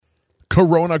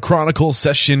Corona Chronicles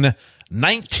session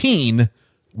 19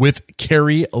 with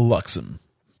Carrie Luxem.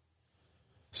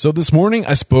 So this morning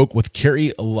I spoke with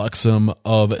Carrie Luxem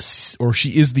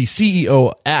she is the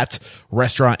CEO at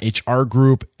Restaurant HR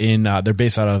Group they're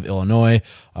based out of Illinois,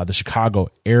 the Chicago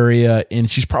area.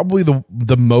 And she's probably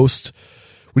the most,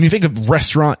 when you think of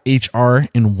restaurant HR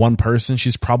in one person,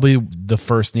 she's probably the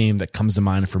first name that comes to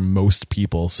mind for most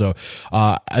people. So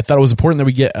I thought it was important that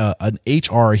we get an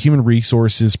HR, human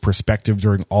resources perspective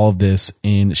during all of this,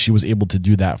 and she was able to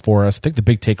do that for us. I think the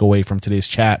big takeaway from today's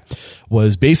chat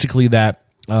was basically that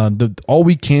all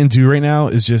we can do right now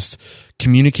is just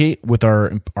communicate with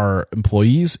our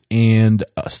employees and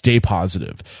stay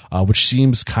positive, which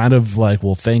seems kind of like,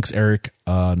 well, thanks, Eric.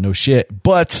 No shit.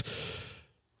 But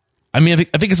I mean,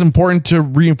 I think it's important to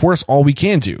reinforce all we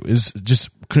can do is just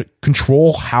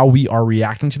control how we are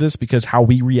reacting to this, because how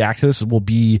we react to this will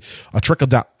be a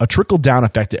trickle down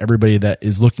effect to everybody that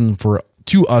is looking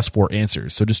to us for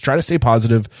answers. So just try to stay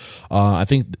positive. I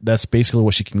think that's basically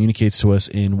what she communicates to us,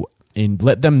 and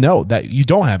let them know that you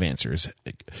don't have answers.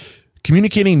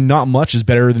 Communicating not much is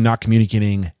better than not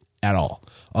communicating at all.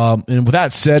 And with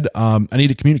that said, I need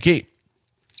to communicate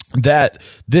that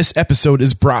this episode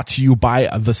is brought to you by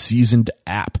the Seasoned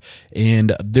app.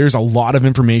 And there's a lot of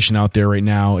information out there right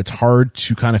now. It's hard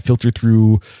to kind of filter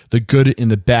through the good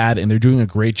and the bad, and they're doing a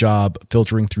great job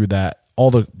filtering through that,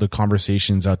 all the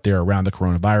conversations out there around the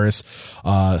coronavirus.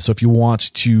 So if you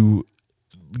want to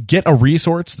get a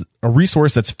resource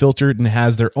that's filtered and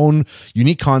has their own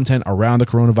unique content around the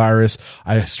coronavirus,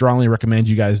 I strongly recommend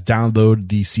you guys download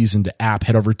the Seasoned app.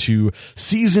 Head over to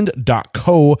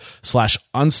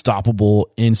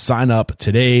seasoned.co/unstoppable and sign up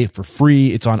today for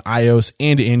free. It's on iOS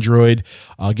and Android.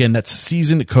 Again, that's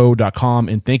seasonedco.com.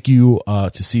 And thank you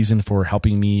to Seasoned for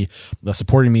helping me,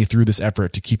 supporting me through this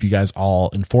effort to keep you guys all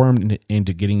informed and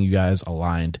to getting you guys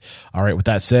aligned. All right, with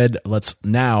that said, let's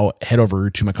now head over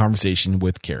to my conversation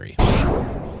with Carrie.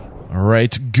 All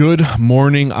right. Good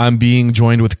morning. I'm being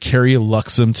joined with Carrie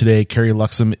Luxem today. Carrie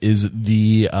Luxem is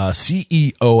the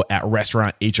CEO at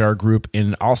Restaurant HR Group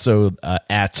and also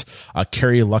at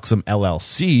Carrie Luxem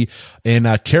LLC.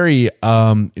 And Carrie,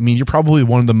 I mean, you're probably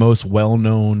one of the most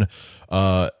well-known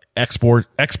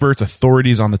experts,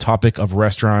 authorities on the topic of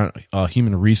restaurant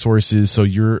human resources. So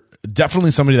you're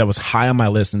definitely somebody that was high on my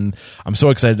list, and I'm so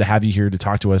excited to have you here to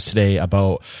talk to us today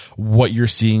about what you're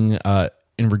seeing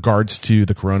in regards to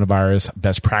the coronavirus,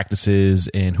 best practices,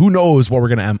 and who knows what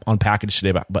we're going to unpackage today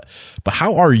about. But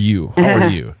how are you? How are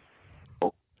you?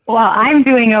 Well, I'm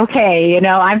doing okay.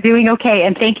 I'm doing okay.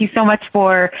 And thank you so much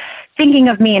for thinking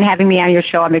of me and having me on your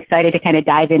show. I'm excited to kind of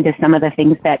dive into some of the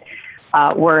things that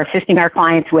we're assisting our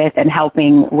clients with and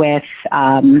helping with,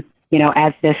 as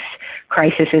this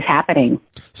crisis is happening.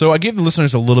 So I gave the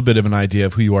listeners a little bit of an idea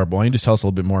of who you are, but why don't you just tell us a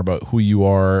little bit more about who you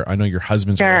are? I know your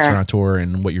husband's a restaurateur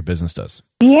and what your business does.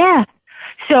 Yeah.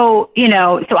 So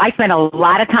I spent a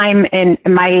lot of time in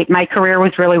my career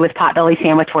was really with Potbelly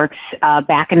Sandwich Works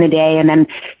back in the day. And then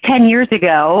 10 years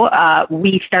ago,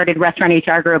 we started Restaurant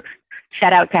HR Group,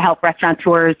 set out to help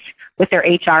restaurateurs with their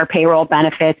HR, payroll,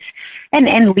 benefits,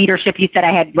 and leadership. You said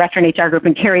I had Restaurant HR Group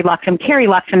and Carrie Luxem. Carrie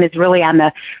Luxem is really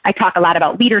I talk a lot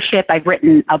about leadership. I've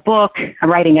written a book.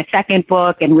 I'm writing a second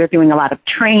book, and we're doing a lot of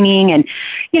training. And,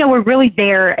 we're really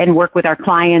there and work with our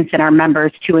clients and our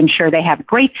members to ensure they have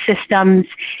great systems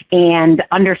and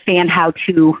understand how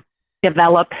to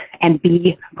develop and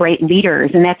be great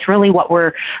leaders. And that's really what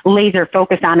we're laser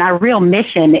focused on. Our real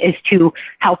mission is to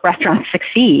help restaurants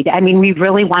succeed. I mean, we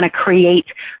really want to create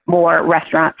more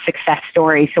restaurant success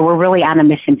stories. So we're really on a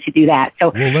mission to do that.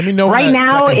 So well, let me know when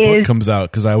that second book comes out,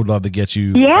 because I would love to get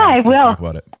you I will talk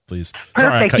about it, please. Perfect.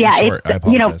 Sorry, I cut you short. I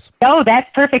apologize. That's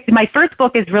perfect. My first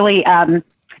book is really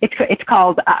it's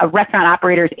called a Restaurant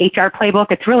Operator's HR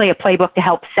Playbook. It's really a playbook to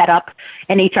help set up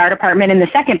an HR department. And the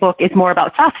second book is more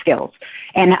about soft skills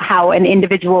and how an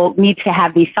individual needs to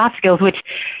have these soft skills, which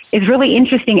is really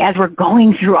interesting as we're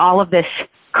going through all of this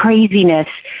craziness,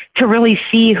 to really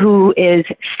see who is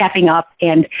stepping up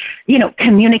and,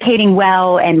 communicating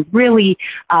well and really,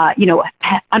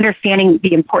 understanding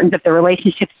the importance of the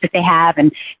relationships that they have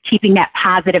and keeping that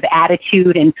positive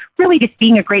attitude and really just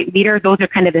being a great leader. Those are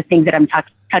kind of the things that I'm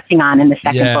touching on in the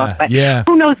second book. But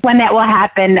who knows when that will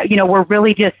happen? We're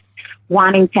really just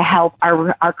wanting to help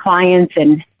our clients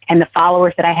and the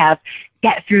followers that I have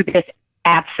get through this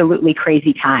absolutely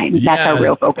crazy time. That's our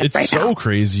real focus right now. It's so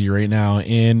crazy right now.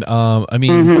 And I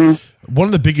mean, one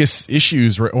of the biggest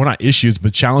issues, well, not issues,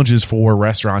 but challenges for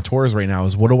restaurateurs right now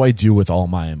is, what do I do with all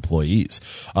my employees?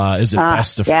 Is it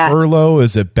best to furlough?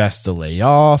 Is it best to lay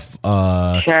off?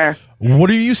 Sure. What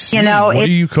are you seeing? What are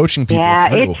you coaching people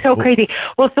through? It's so crazy.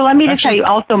 Well, so let me just tell you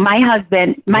also, my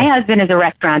husband is a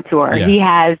restaurateur. Yeah. He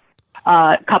has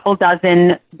a couple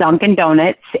dozen Dunkin'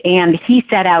 Donuts, and he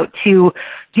set out to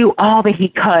do all that he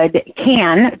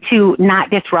can to not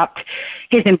disrupt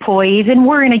his employees. And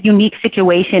we're in a unique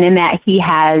situation in that he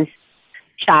has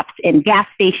shops in gas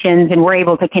stations, and we're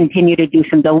able to continue to do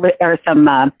some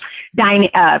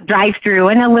drive-through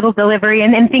and a little delivery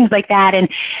and things like that. And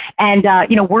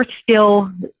we're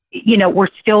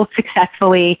still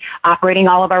successfully operating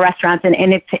all of our restaurants, and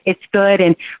it's good.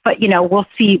 But we'll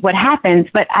see what happens.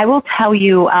 But I will tell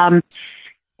you,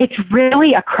 it's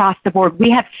really across the board. We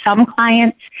have some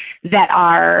clients that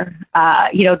are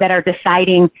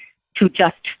deciding to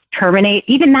just terminate,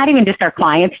 not even just our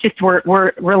clients, just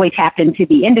we're really tapped into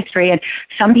the industry. And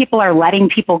some people are letting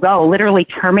people go, literally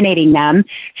terminating them.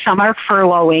 Some are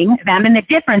furloughing them. And the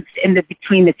difference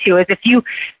between the two is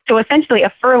so essentially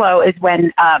a furlough is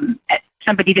when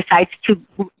somebody decides to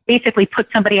basically put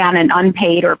somebody on an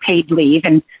unpaid or paid leave.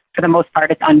 And for the most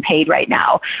part, it's unpaid right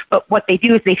now. But what they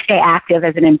do is they stay active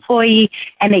as an employee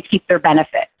and they keep their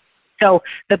benefits. So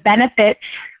the benefits,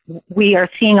 we are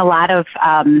seeing a lot of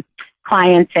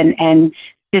clients and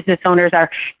business owners are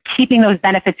keeping those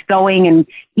benefits going and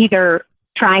either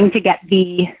trying to get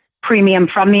the premium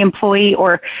from the employee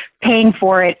or paying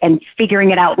for it and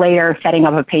figuring it out later, setting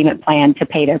up a payment plan to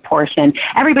pay their portion.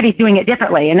 Everybody's doing it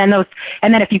differently. And then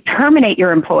if you terminate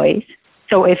your employees,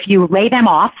 so if you lay them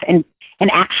off and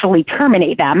actually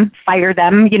terminate them, fire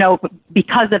them,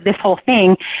 because of this whole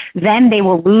thing, then they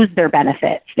will lose their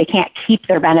benefits. They can't keep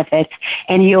their benefits.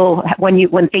 And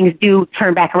when things do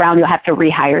turn back around, you'll have to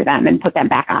rehire them and put them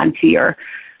back onto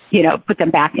put them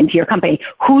back into your company.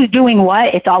 Who's doing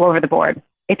what? It's all over the board.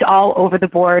 It's all over the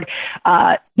board.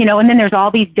 And then there's all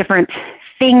these different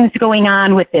things going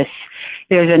on with this.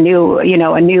 There's a new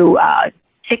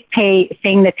sick pay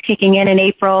thing that's kicking in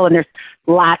April, and there's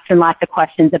lots and lots of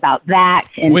questions about that.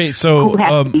 And wait, so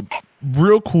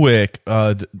real quick,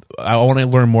 I want to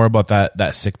learn more about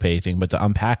that sick pay thing, but to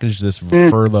unpackage this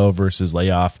furlough versus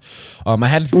layoff, I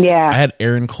had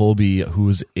Aaron Colby,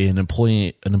 who's an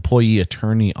employee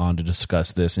attorney, on to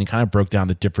discuss this, and he kind of broke down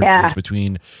the differences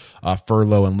between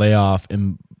furlough and layoff.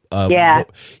 And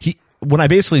when I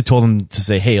basically told him to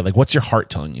say, hey, like, what's your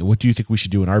heart telling you? What do you think we should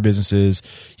do in our businesses?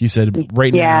 He said,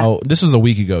 right now, this was a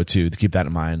week ago too, to keep that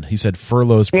in mind. He said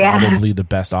furlough is probably the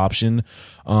best option.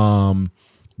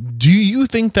 Do you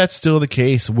think that's still the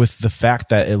case with the fact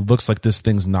that it looks like this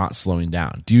thing's not slowing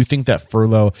down? Do you think that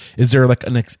furlough, is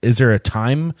there a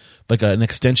time, like an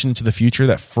extension to the future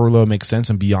that furlough makes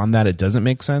sense, and beyond that it doesn't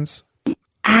make sense?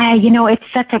 It's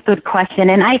such a good question.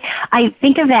 And I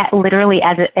think of that literally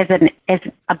as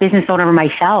a business owner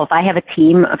myself. I have a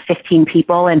team of 15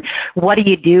 people, and what do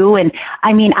you do? And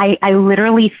I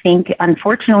literally think,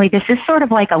 unfortunately, this is sort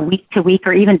of like a week to week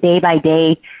or even day by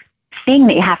day thing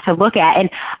that you have to look at. And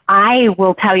I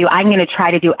will tell you, I'm going to try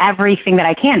to do everything that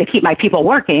I can to keep my people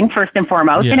working, first and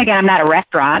foremost. Yeah. And again, I'm not a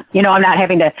restaurant, I'm not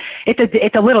having to,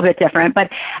 it's a little bit different,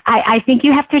 but I think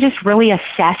you have to just really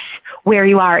assess where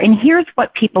you are. And here's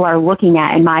what people are looking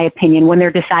at, in my opinion, when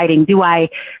they're deciding, do I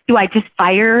just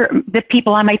fire the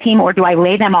people on my team, or do I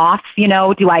lay them off?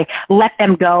 Do I let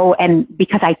them go? And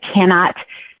because I cannot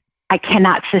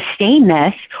sustain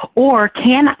this, or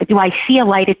do I see a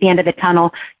light at the end of the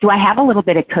tunnel? Do I have a little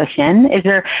bit of cushion?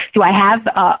 Do I have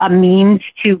a means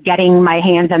to getting my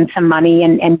hands on some money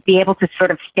and be able to sort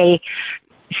of stay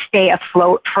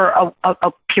afloat for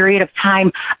a period of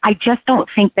time? I just don't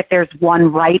think that there's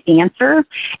one right answer.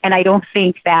 And I don't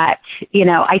think that,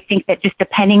 I think that just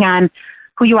depending on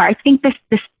who you are, I think this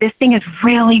thing is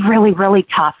really, really, really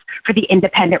tough for the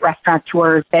independent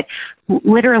restaurateurs that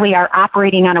literally are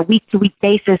operating on a week-to-week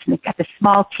basis, and they've got this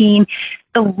small team.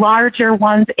 The larger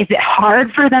ones, is it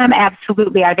hard for them?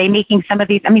 Absolutely. Are they making some of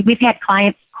these? We've had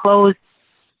clients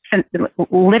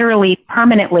literally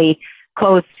permanently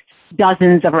close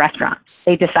dozens of restaurants.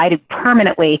 They decided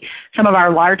permanently. Some of our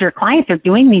larger clients are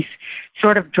doing these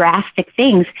sort of drastic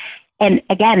things. And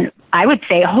again, I would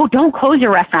say, don't close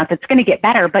your restaurants. It's going to get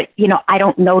better. But, I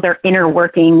don't know their inner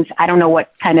workings. I don't know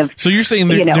what kind of. So you're saying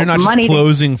they're not just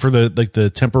closing for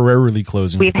the temporarily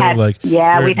closing. We've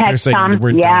had some.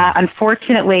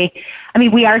 Unfortunately,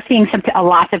 we are seeing a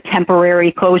lot of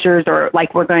temporary closures, or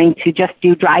like we're going to just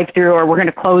do drive-through, or we're going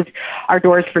to close our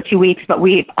doors for 2 weeks. But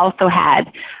we've also had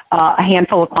a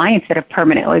handful of clients that have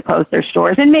permanently closed their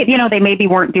stores, and maybe, they maybe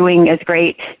weren't doing as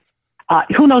great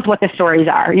who knows what the stories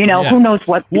are, Yeah. who knows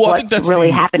what's I think that's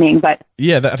really happening. But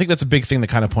I think that's a big thing to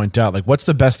kind of point out. Like, what's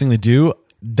the best thing to do?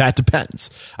 That depends.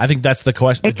 I think that's the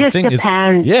question. It just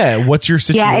depends. What's your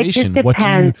situation? Yeah, it just depends.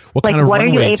 What kind of what are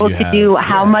you able to do?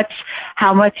 How much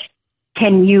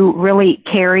can you really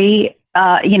carry?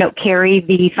 Carry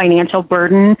the financial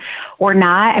burden or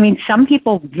not. I mean, some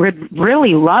people would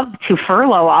really love to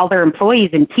furlough all their employees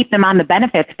and keep them on the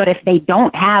benefits, but if they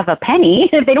don't have a penny,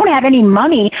 if they don't have any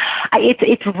money,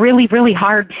 it's really, really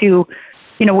hard to,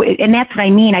 and that's what I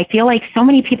mean. I feel like so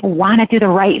many people want to do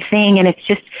the right thing, and it's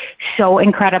just so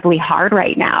incredibly hard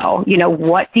right now.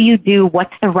 What do you do?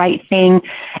 What's the right thing?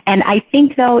 And I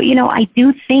think, though, I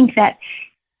do think that,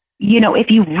 if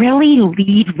you really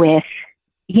lead with,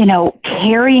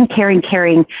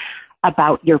 caring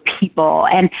about your people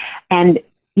and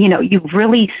you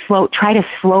really try to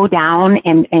slow down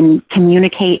and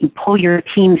communicate and pull your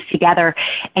teams together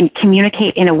and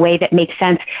communicate in a way that makes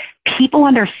sense. People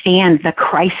understand the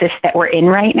crisis that we're in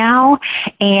right now.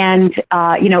 And,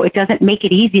 it doesn't make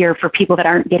it easier for people that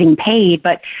aren't getting paid,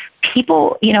 but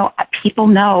people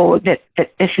know that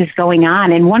this is going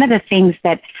on. And one of the things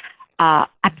that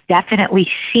I'm definitely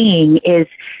seeing is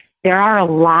there are a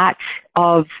lot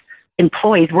of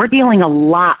employees. We're dealing a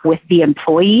lot with the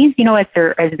employees, as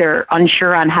they're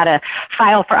unsure on how to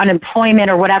file for unemployment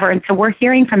or whatever. And so we're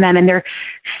hearing from them, and they're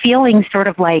feeling sort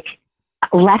of like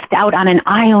left out on an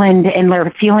island, and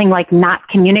they're feeling like not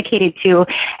communicated to.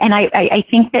 And I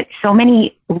think that so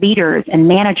many leaders and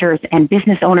managers and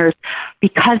business owners,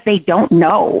 because they don't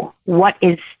know what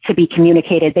is to be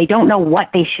communicated, they don't know what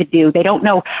they should do, they don't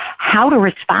know how to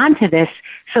respond to this,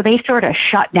 so they sort of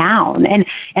shut down.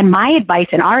 And my advice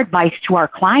and our advice to our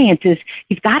clients is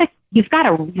you've got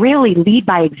to really lead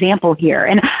by example here.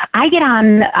 And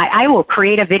I will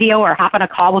create a video or hop on a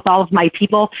call with all of my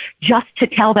people just to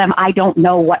tell them I don't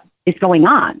know what is going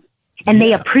on. And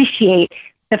they appreciate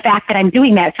the fact that I'm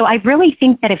doing that. So I really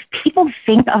think that if people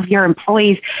think of your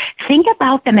employees, think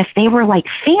about them if they were like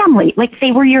family, like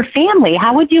they were your family.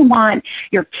 How would you want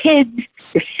your kids,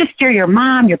 your sister, your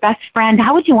mom, your best friend,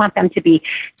 how would you want them to be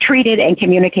treated and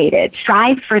communicated?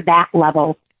 Strive for that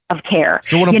level of care.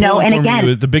 So what I'm pulling from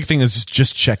you is the big thing is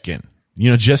just check in.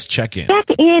 Just check in. Check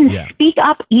in. Yeah. Speak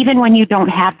up even when you don't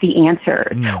have the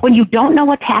answers. When you don't know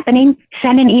what's happening,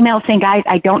 send an email saying, guys,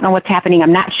 I don't know what's happening.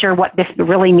 I'm not sure what this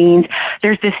really means.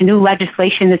 There's this new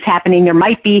legislation that's happening. There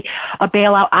might be a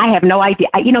bailout. I have no idea.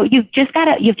 You've just got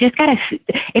to,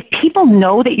 if people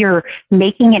know that you're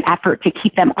making an effort to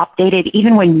keep them updated,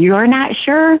 even when you're not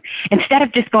sure, instead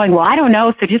of just going, well, I don't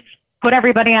know. So just put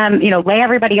everybody on, lay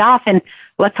everybody off and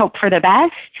let's hope for the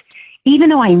best. Even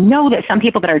though I know that some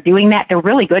people that are doing that, they're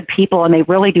really good people and they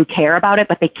really do care about it,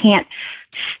 but they can't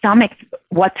stomach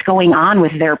what's going on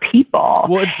with their people.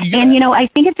 Well, I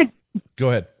think it's Go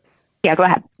ahead. Yeah, go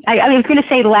ahead. I was going to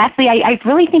say, lastly, I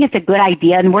really think it's a good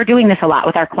idea, and we're doing this a lot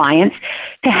with our clients,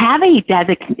 to have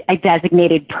a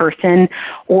designated person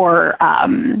or,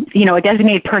 a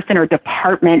designated person or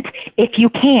department if you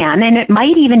can. And it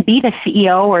might even be the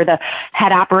CEO or the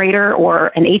head operator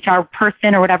or an HR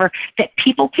person or whatever that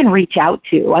people can reach out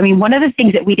to. I mean, one of the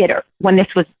things that we did when this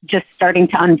was just starting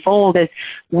to unfold is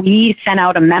we sent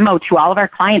out a memo to all of our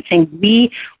clients saying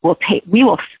we will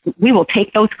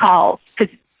take those calls,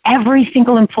 because every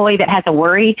single employee that has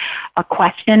a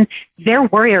question, their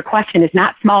worry or question is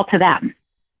not small to them.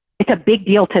 It's a big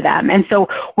deal to them. And so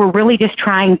we're really just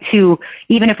trying to,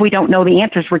 even if we don't know the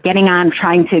answers, we're getting on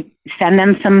trying to send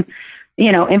them some,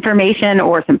 information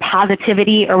or some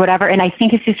positivity or whatever. And I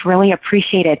think it's just really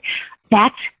appreciated.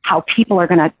 That's how people are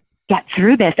going to get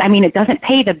through this. I mean, it doesn't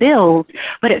pay the bills,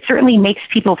 but it certainly makes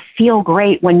people feel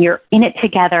great when you're in it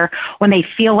together, when they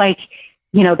feel like,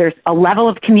 there's a level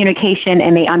of communication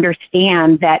and they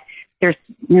understand that there's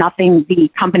nothing the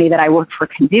company that I work for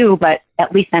can do, but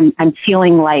at least I'm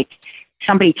feeling like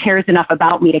somebody cares enough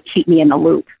about me to keep me in the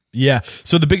loop. Yeah.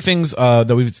 So the big things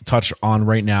that we've touched on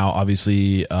right now,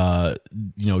 obviously,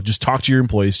 just talk to your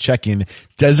employees, check in,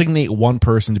 designate one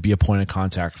person to be a point of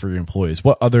contact for your employees.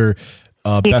 What other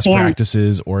best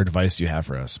practices or advice do you have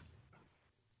for us?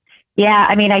 Yeah,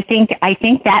 I mean, I think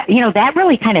that, that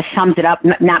really kind of sums it up,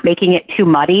 not making it too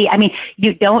muddy. I mean,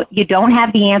 you don't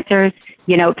have the answers,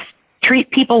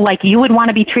 treat people like you would want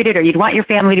to be treated or you'd want your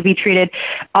family to be treated.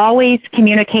 Always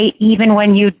communicate, even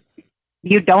when you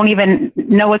don't even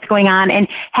know what's going on, and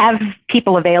have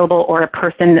people available or a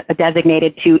person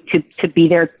designated to be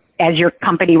there as your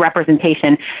company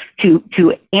representation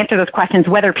to answer those questions,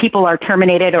 whether people are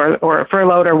terminated or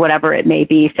furloughed or whatever it may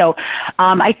be. So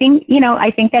I think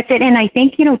that's it. And I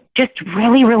think, just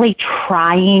really, really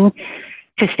trying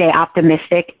to stay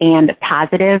optimistic and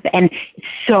positive, and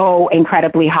so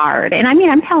incredibly hard. And I mean,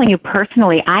 I'm telling you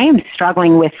personally, I am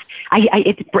struggling with,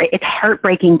 it's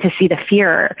heartbreaking to see the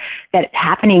fear that's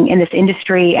happening in this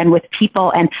industry and with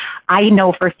people. And I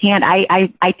know firsthand,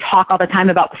 I talk all the time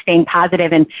about staying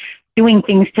positive and doing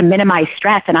things to minimize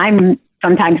stress. And I'm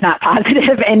sometimes not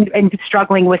positive and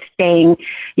struggling with staying,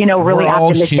 really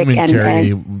optimistic. Human,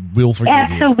 Carrie. We'll forgive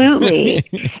absolutely,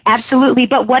 you. Absolutely.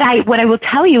 But what I will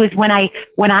tell you is when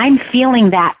I'm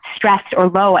feeling that stressed or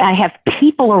low, I have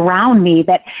people around me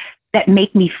that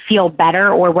make me feel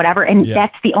better or whatever. And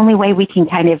that's the only way we can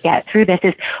kind of get through this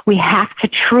is we have to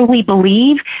truly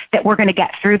believe that we're going to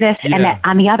get through this and that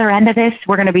on the other end of this,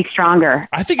 we're going to be stronger.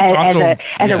 I think it's also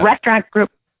as a restaurant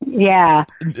group. Yeah.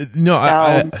 No,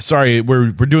 I sorry,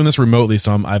 we're doing this remotely,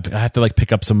 so I have to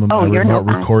pick up some of my remote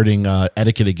recording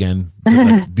etiquette again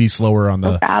to be slower on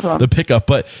the pickup.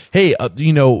 But hey,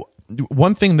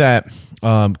 one thing that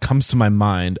comes to my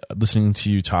mind listening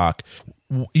to you talk,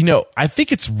 I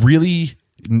think it's really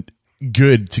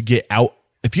good to get out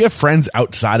if you have friends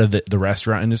outside of the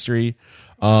restaurant industry.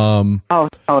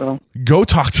 Totally. Go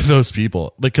talk to those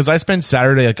people. Cause I spent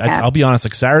Saturday, I'll be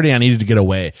honest, Saturday I needed to get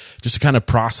away just to kind of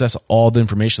process all the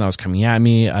information that was coming at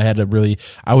me. I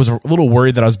was a little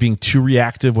worried that I was being too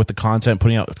reactive with the content,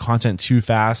 putting out content too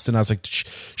fast. And I was like,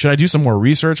 should I do some more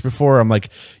research before? I'm like,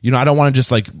 I don't want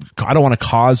to I don't want to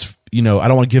cause, I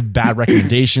don't want to give bad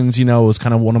recommendations, it was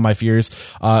kind of one of my fears.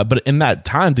 But in that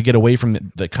time to get away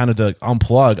from the kind of the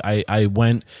unplug, I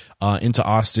went, into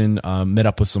Austin, met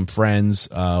up with some friends.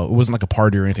 It wasn't like a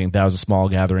party or anything. That was a small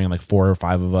gathering, like 4 or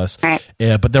 5 of us. Right.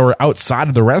 But they were outside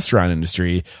of the restaurant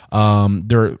industry.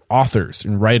 They're authors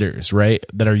and writers, right?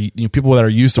 That are people that are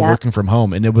used to working from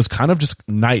home. And it was kind of just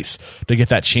nice to get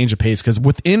that change of pace. Cause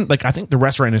within, I think the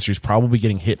restaurant industry is probably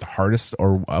getting hit the hardest,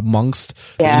 or amongst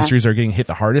the industries are getting hit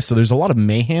the hardest. So there's a lot of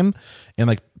mayhem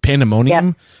and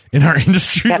pandemonium in our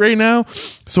industry right now.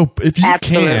 So if you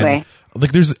can,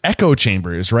 there's echo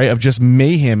chambers, right, of just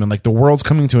mayhem and the world's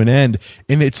coming to an end,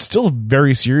 and it's still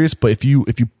very serious. But if you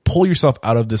pull yourself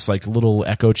out of this little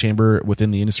echo chamber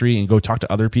within the industry and go talk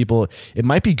to other people, it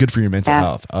might be good for your mental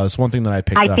health. It's one thing that I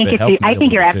picked up. I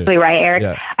think you're absolutely right, Eric.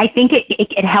 Yeah. I think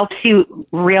it helps you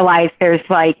realize there's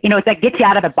it's gets you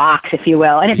out of the box, if you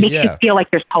will, and it makes you feel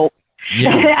like there's hope.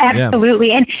 Yeah. Absolutely.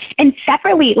 Yeah. And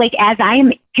separately, as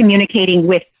I'm communicating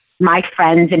with my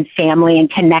friends and family and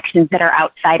connections that are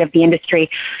outside of the industry,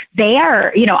 they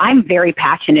are, I'm very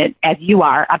passionate, as you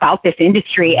are, about this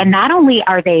industry. And not only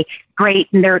are they great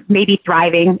and they're maybe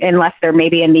thriving, unless they're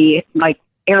maybe in the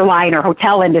airline or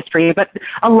hotel industry, but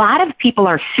a lot of people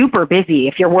are super busy.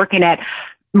 If you're working at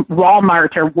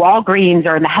Walmart or Walgreens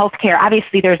or in the healthcare,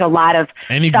 obviously there's a lot of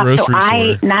any stuff.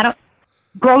 Grocery store.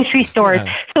 Grocery stores.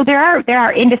 Yeah. So there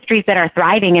are industries that are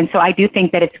thriving. And so I do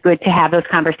think that it's good to have those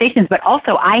conversations. But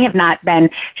also I have not been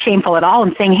shameful at all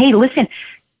in saying, hey, listen,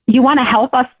 you want to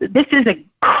help us? This is a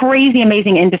crazy,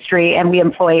 amazing industry and we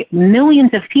employ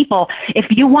millions of people. If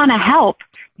you want to help,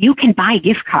 you can buy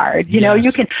gift cards. You know,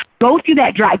 you can go through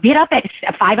that drive. Get up at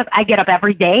 5. I get up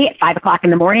every day at 5 o'clock in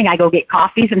the morning. I go get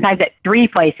coffee, sometimes at 3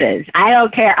 places. I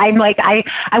don't care. I'm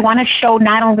I want to show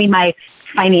not only my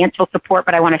financial support,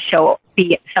 but I want to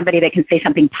be somebody that can say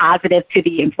something positive to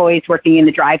the employees working in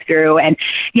the drive-through, and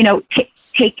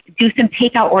do some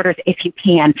takeout orders if you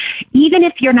can. Even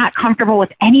if you're not comfortable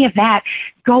with any of that,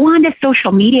 go on to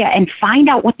social media and find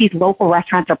out what these local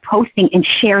restaurants are posting and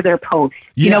share their posts.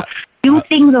 Yeah. Do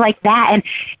things like that,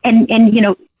 and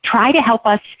try to help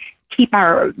us keep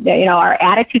our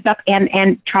attitudes up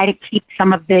and try to keep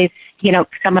some of this,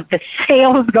 some of the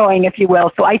sales going, if you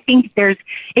will. So I think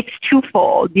it's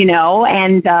twofold,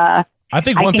 and I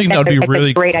think one thing that would be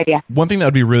really great idea. One thing that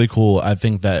would be really cool, I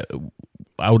think that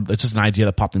it's just an idea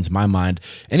that popped into my mind.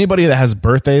 Anybody that has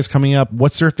birthdays coming up,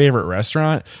 what's their favorite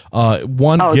restaurant?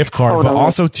 Gift card, but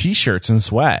also t-shirts and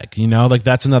swag.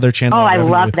 That's another channel. Oh, I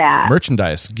love that.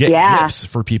 Merchandise. Get gifts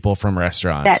for people from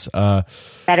restaurants.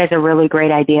 That is a really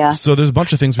great idea. So there's a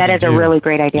bunch of things we can do. That is a really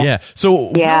great idea. Yeah.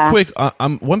 So real quick,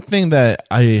 one thing that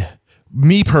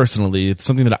me personally, it's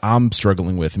something that I'm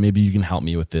struggling with. Maybe you can help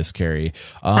me with this, Carrie.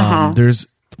 There's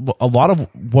a lot of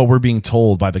what we're being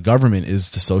told by the government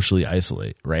is to socially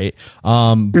isolate, right?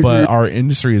 But our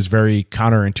industry is very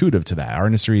counterintuitive to that. Our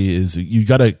industry is, you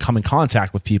got to come in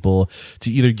contact with people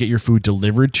to either get your food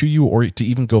delivered to you or to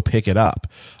even go pick it up.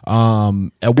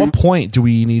 At what point do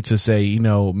we need to say,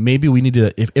 maybe we need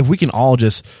to, if we can all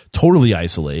just totally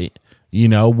isolate,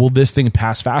 Will this thing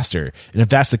pass faster? And if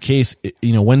that's the case,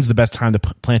 when's the best time to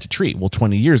plant a tree? Well,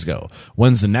 20 years ago.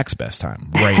 When's the next best time?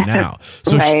 Right now.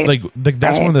 So right.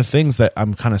 That's one of the things that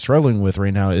I'm kind of struggling with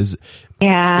right now is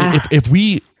if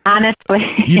we honestly,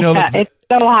 it's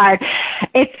so hard.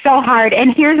 It's so hard.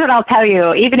 And here's what I'll tell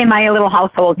you, even in my little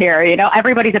household here,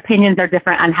 everybody's opinions are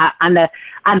different on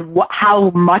how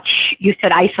much you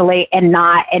should isolate and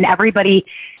not, and everybody's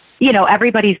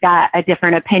got a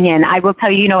different opinion. I will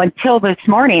tell you, until this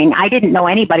morning, I didn't know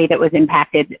anybody that was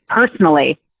impacted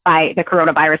personally by the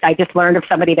coronavirus. I just learned of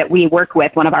somebody that we work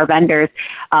with, one of our vendors,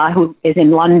 who is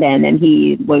in London, and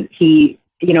he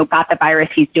got the virus.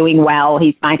 He's doing well.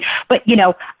 He's fine. But,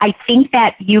 I think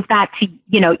that you've got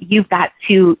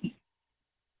to,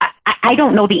 I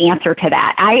don't know the answer to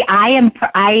that.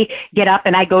 I get up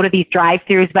and I go to these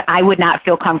drive-throughs, but I would not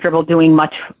feel comfortable doing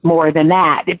much more than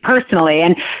that personally.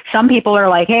 And some people are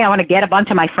like, hey, I want to get a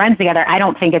bunch of my friends together. I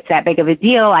don't think it's that big of a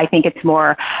deal. I think it's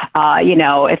more,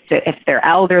 if they're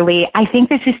elderly. I think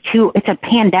this is it's a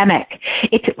pandemic.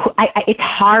 It's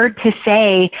hard to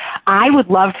say. I would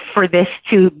love for this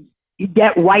to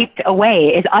get wiped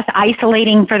away. Is us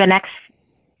isolating for the next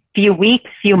few weeks,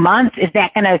 few months, is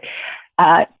that going to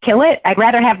kill it? I'd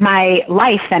rather have my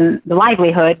life than the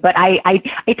livelihood, but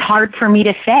it's hard for me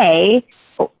to say.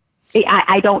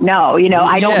 I don't know.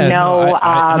 I don't know.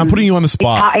 I'm putting you on the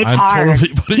spot. It's hard.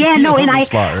 Totally putting you on the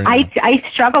spot right now. I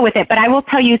struggle with it, but I will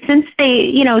tell you,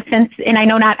 and I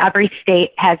know not every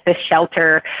state has this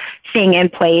shelter thing in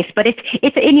place, but it's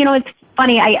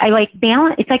funny. I like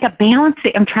balance. It's like a balance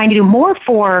that I'm trying to do more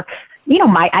for.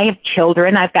 I have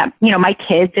children. I've got, my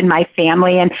kids and my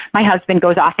family, and my husband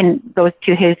goes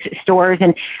to his stores,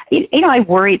 and, I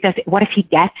worry, what if he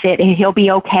gets it and he'll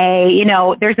be okay?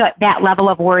 There's that level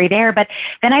of worry there, but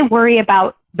then I worry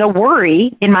about the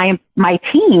worry in my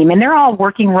team, and they're all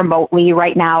working remotely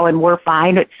right now, and we're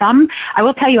fine. But I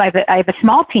will tell you, I have a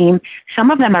small team.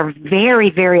 Some of them are very,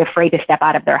 very afraid to step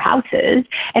out of their houses,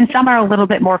 and some are a little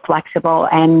bit more flexible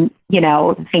and,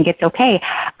 think it's okay.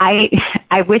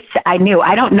 I wish I knew.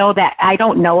 I don't know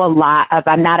a lot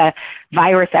I'm not a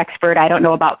virus expert. I don't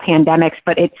know about pandemics,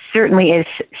 but it certainly is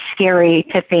scary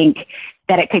to think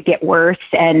that it could get worse,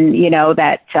 and,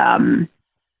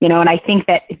 and I think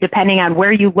that depending on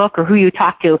where you look or who you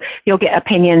talk to, you'll get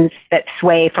opinions that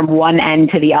sway from one end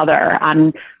to the other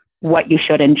on what you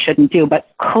should and shouldn't do. But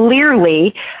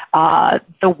clearly,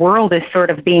 the world is sort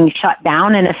of being shut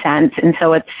down in a sense. And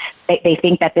so they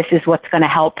think that this is what's going to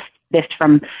help this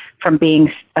from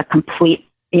being a complete,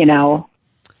 disaster.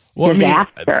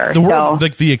 The world,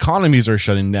 the economies are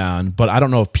shutting down, but I don't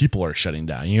know if people are shutting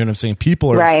down. You know what I'm saying?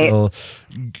 People are still,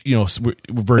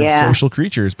 we're social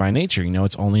creatures by nature.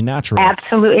 It's only natural.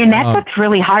 Absolutely. And that's what's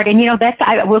really hard. And,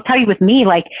 I will tell you with me,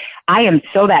 I am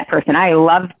so that person. I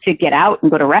love to get out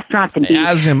and go to restaurants and be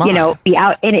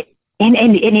out.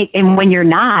 And when you're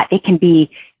not, it can be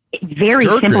very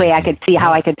simply, I could see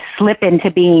how I could slip into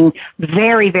being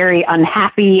very, very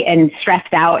unhappy and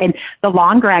stressed out. And the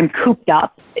longer I'm cooped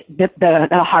up,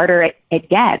 the harder it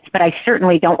gets. But I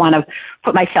certainly don't want to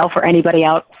put myself or anybody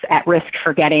else at risk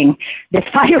for getting this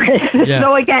virus. Yeah.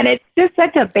 So again, it's just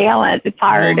such a balance. It's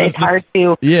hard. It's hard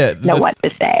to know what to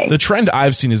say. The trend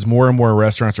I've seen is more and more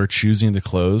restaurants are choosing to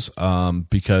close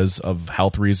because of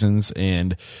health reasons.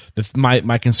 And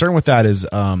my concern with that is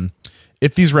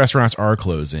if these restaurants are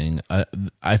closing,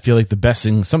 I feel like the best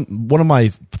thing, one of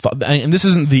my and this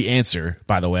isn't the answer,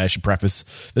 by the way, I should preface,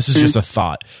 this is just a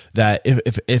thought, that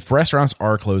if restaurants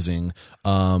are closing,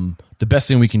 the best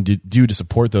thing we can do to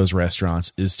support those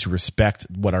restaurants is to respect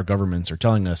what our governments are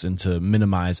telling us and to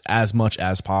minimize as much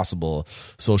as possible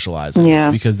socializing.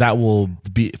 Yeah. Because that will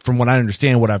be, from what I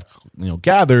understand, what I've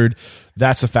gathered,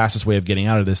 that's the fastest way of getting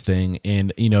out of this thing.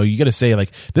 And you got to say,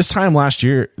 this time last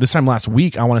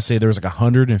week, I want to say there was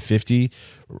 150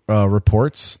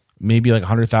 reports, maybe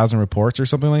 100,000 reports or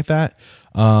something like that.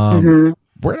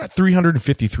 We're at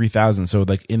 353,000. So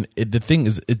the thing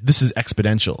is, this is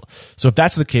exponential. So if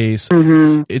that's the case,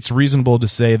 it's reasonable to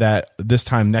say that this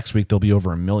time next week, there'll be over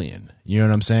 1 million. You know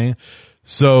what I'm saying?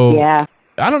 So I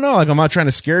don't know, I'm not trying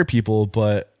to scare people,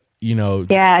 but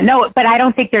Yeah, no, but I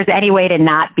don't think there's any way to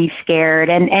not be scared.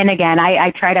 And again,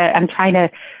 I'm trying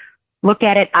to look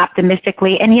at it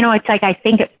optimistically. And, it's I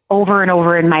think over and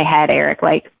over in my head, Eric,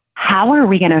 how are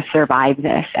we going to survive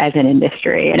this as an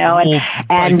industry?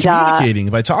 By communicating,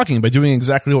 by talking, by doing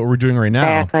exactly what we're doing right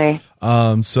now. Exactly.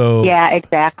 Yeah,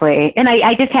 exactly. And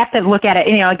I just have to look at it.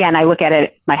 Again, I look at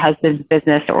it, my husband's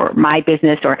business or my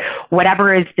business or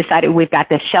whatever is decided. We've got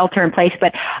this shelter in place,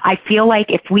 but I feel like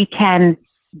if we can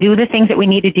do the things that we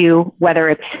need to do, whether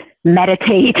it's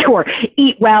meditate or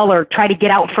eat well or try to get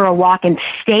out for a walk and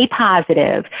stay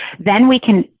positive, then we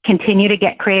can continue to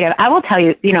get creative. I will tell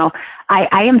you,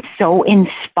 I am so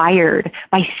inspired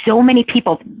by so many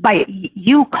people, by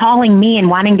you calling me and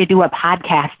wanting to do a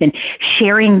podcast and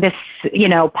sharing this,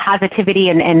 positivity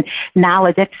and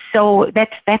knowledge.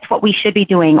 That's what we should be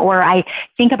doing. Or I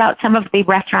think about some of the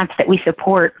restaurants that we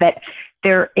support that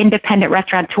they're independent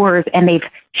restaurateurs and they've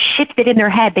shifted in their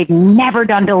head. They've never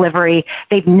done delivery.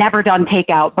 They've never done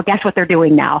takeout. But guess what they're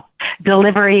doing now?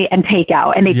 Delivery and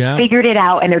takeout. And they've figured it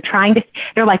out, and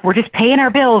they're like, we're just paying our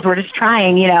bills. We're just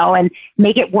trying, and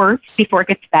make it worse before it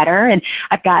gets better. And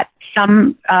I've got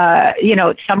some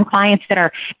clients that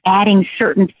are adding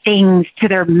certain things to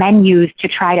their menus to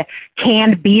try to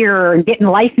canned beer and getting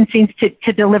licensing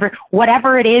to deliver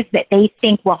whatever it is that they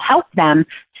think will help them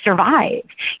survive,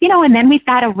 and then we've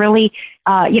got to really,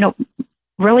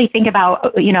 really think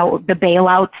about, the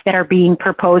bailouts that are being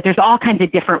proposed. There's all kinds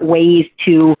of different ways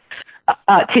to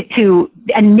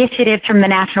initiatives from the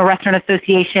National Restaurant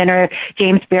Association or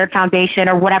James Baird Foundation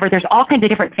or whatever. There's all kinds of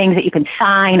different things that you can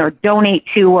sign or donate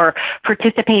to or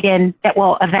participate in that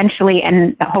will eventually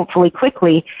and hopefully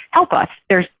quickly help us.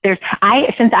 Since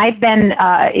I've in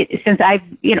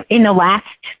the last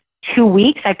 2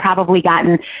 weeks, I've probably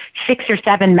gotten 6 or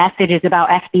 7 messages about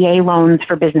SBA loans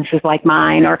for businesses like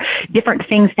mine, or different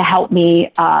things to help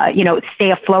me, stay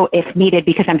afloat if needed,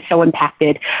 because I'm so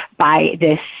impacted by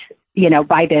this,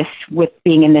 with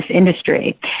being in this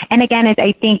industry. And again,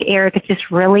 I think, Eric, it's just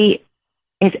really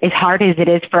as hard as it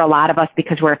is for a lot of us,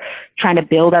 because we're trying to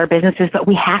build our businesses, but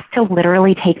we have to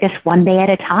literally take this one day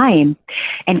at a time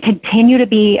and continue to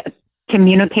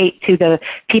communicate to the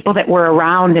people that we're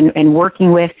around and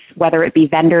working with, whether it be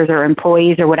vendors or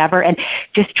employees or whatever, and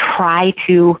just try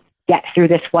to get through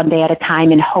this one day at a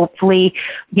time. And hopefully,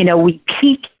 we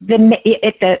peak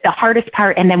at the hardest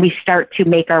part, and then we start to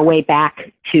make our way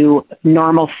back to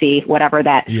normalcy, whatever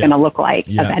that's going to look like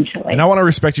eventually. And I want to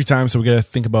respect your time, so we got to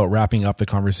think about wrapping up the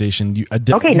conversation. You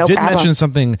did mention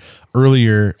something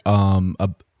earlier,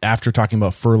 after talking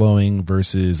about furloughing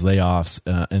versus layoffs,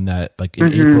 and that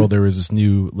in April, there was this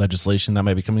new legislation that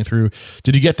might be coming through.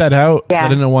 Did you get that out? Yeah. I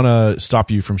didn't want to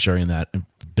stop you from sharing that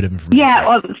bit of information. Yeah.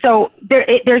 Well, so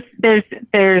this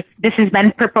has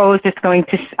been proposed. It's going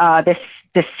to,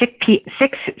 the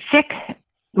sick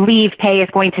leave pay is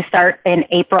going to start in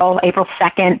April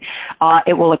 2nd.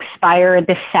 It will expire in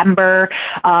December.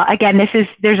 Again,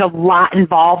 there's a lot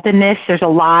involved in this. There's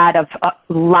lots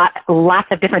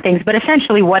of different things, but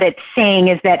essentially what it's saying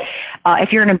is that,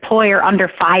 if you're an employer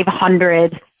under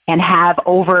 500 and have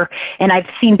over, and I've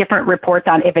seen different reports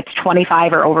on if it's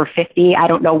 25 or over 50, I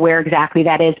don't know where exactly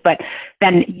that is, but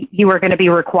then you are going to be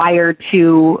required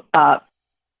to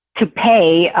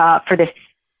pay,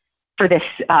 for this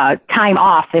time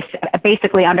off, this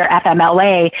basically under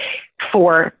FMLA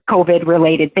for COVID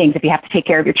related things. If you have to take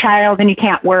care of your child and you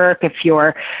can't work, if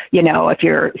you're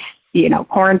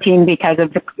quarantined because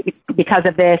of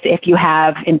this, if you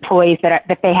have employees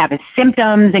that they have as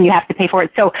symptoms and you have to pay for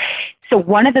it. So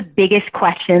one of the biggest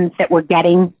questions that we're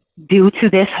getting due to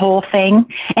this whole thing,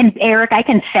 and Eric, I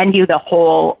can send you the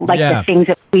whole, the things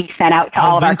that we sent out to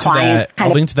all of our clients.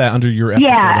 I'll link to that under your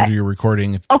episode, under your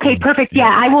recording. Okay, perfect. Yeah,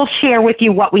 I will share with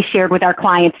you what we shared with our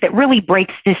clients that really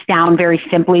breaks this down very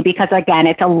simply, because again,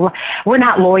 we're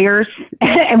not lawyers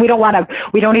and we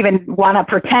don't even want to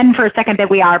pretend for a second that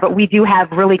we are, but we do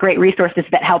have really great resources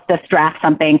that helped us draft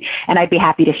something, and I'd be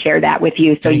happy to share that with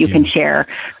you so you can share.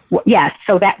 Yes,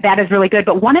 so that is really good.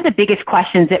 But one of the biggest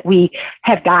questions that we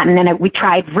have gotten, and we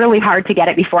tried really hard to get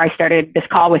it before I started this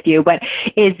call with you, but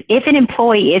is if an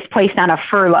employee is placed on a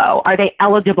furlough, are they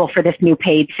eligible for this new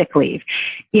paid sick leave?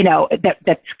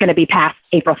 That's going to be past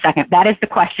April 2nd. That is the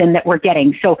question that we're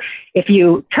getting. So if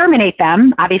you terminate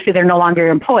them, obviously they're no longer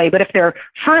your employee, but if they're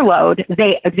furloughed,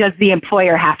 does the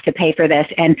employer have to pay for this?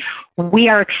 And we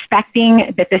are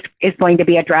expecting that this is going to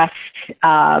be addressed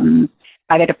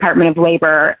by the Department of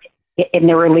Labor, and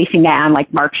they're releasing that on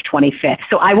March 25th.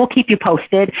 So I will keep you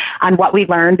posted on what we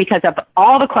learned, because of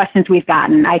all the questions we've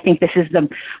gotten. I think this is the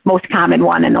most common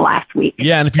one in the last week.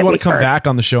 Yeah, and if you want to come back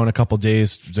on the show in a couple of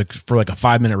days for a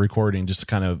 5-minute recording, just to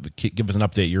kind of give us an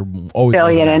update, you're always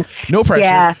in. No pressure.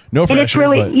 Yeah. No pressure. And it's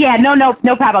really,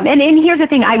 no problem. And here's the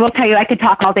thing, I will tell you, I could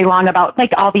talk all day long about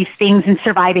all these things and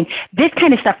surviving. This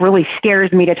kind of stuff really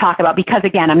scares me to talk about, because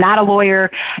again, I'm not a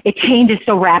lawyer. It changes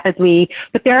so rapidly,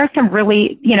 but there are some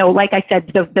really, like I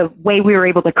said, the way we were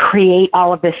able to create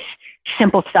all of this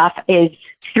simple stuff is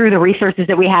through the resources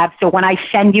that we have. So when I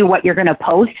send you what you're going to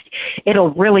post,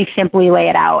 it'll really simply lay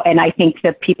it out. And I think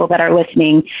the people that are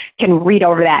listening can read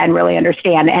over that and really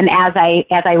understand. And as I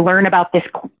learn about this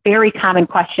very common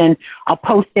question, I'll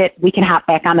post it. We can hop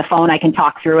back on the phone. I can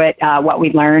talk through it, what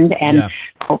we learned, and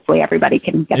hopefully everybody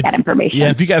can get that information. Yeah,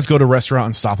 if you guys go to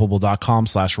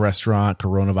restaurantunstoppable.com/restaurant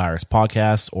coronavirus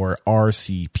podcast or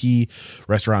RCP,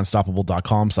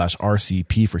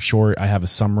 restaurantunstoppable.com/RCP for short, I have a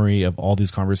summary of all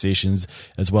these conversations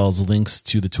as well as links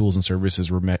to the tools and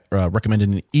services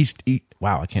recommended in each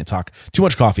wow, I can't talk. Too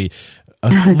much coffee.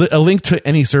 A link to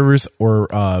any service or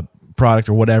product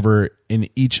or whatever in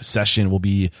each session will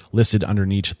be listed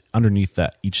underneath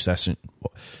that each session.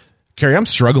 Carrie, I'm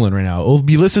struggling right now. It will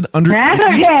be listed under. That's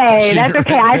okay. That's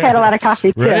okay. Right? I've had a lot of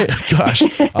coffee too. Right? Gosh.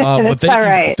 But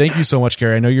thank you so much,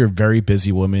 Carrie. I know you're a very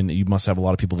busy woman. You must have a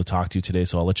lot of people to talk to today,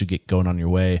 so I'll let you get going on your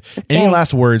way. Okay. Any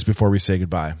last words before we say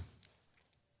goodbye?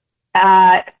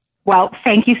 Well,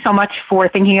 thank you so much for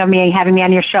thinking of me and having me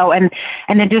on your show. And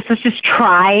then let's just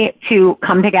try to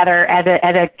come together as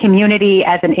a community,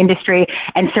 as an industry,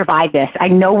 and survive this. I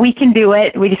know we can do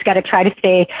it. We just got to try to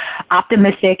stay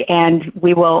optimistic, and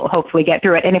we will hopefully get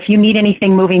through it. And if you need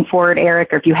anything moving forward,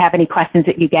 Eric, or if you have any questions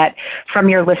that you get from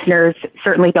your listeners,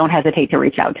 certainly don't hesitate to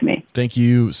reach out to me. Thank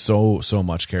you so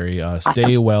much, Carrie. Awesome.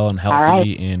 Stay well and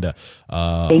healthy. Right. And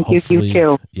thank you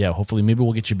too. Yeah, hopefully maybe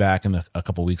we'll get you back in a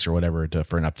couple of weeks or whatever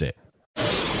for an update.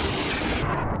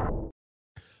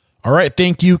 All right.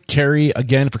 Thank you, Carrie,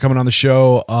 again for coming on the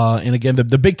show. And again,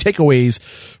 the big takeaways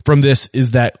from this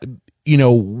is that,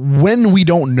 when we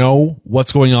don't know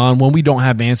what's going on, when we don't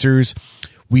have answers,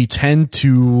 we tend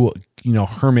to,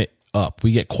 hermit up.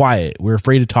 We get quiet. We're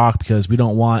afraid to talk because we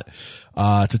don't want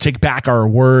to take back our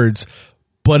words.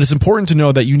 But it's important to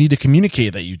know that you need to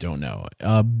communicate that you don't know.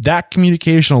 That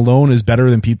communication alone is better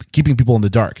than keeping people in the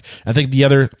dark. I think the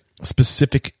other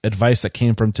specific advice that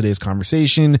came from today's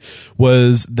conversation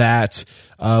was that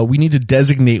we need to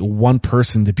designate one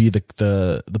person to be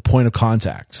the point of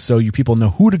contact, so you people know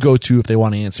who to go to if they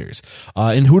want answers,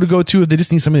 and who to go to if they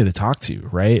just need somebody to talk to,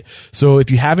 right? So if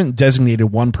you haven't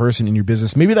designated one person in your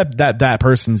business, maybe that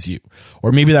person's you,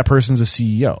 or maybe that person's a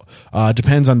CEO.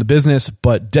 Depends on the business,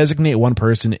 but designate one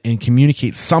person and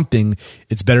communicate something.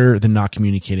 It's better than not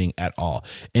communicating at all.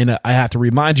 And I have to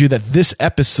remind you that this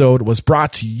episode was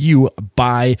brought to you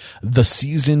by The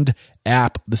Seasoned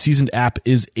app. The Seasoned app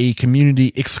is a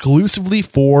community exclusively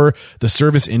for the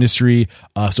service industry.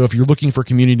 So if you're looking for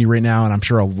community right now, and I'm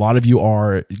sure a lot of you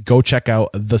are, go check out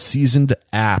The Seasoned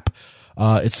app.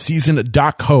 It's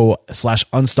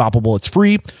seasoned.co/unstoppable. It's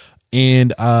free.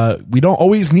 And we don't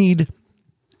always need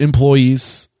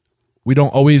employees. We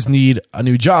don't always need a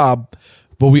new job,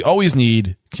 but we always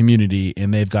need community,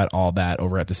 and they've got all that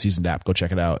over at the Seasoned app. Go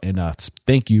check it out. And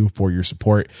thank you for your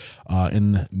support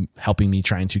in helping me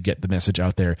trying to get the message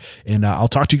out there. And I'll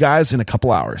talk to you guys in a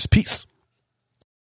couple hours. Peace.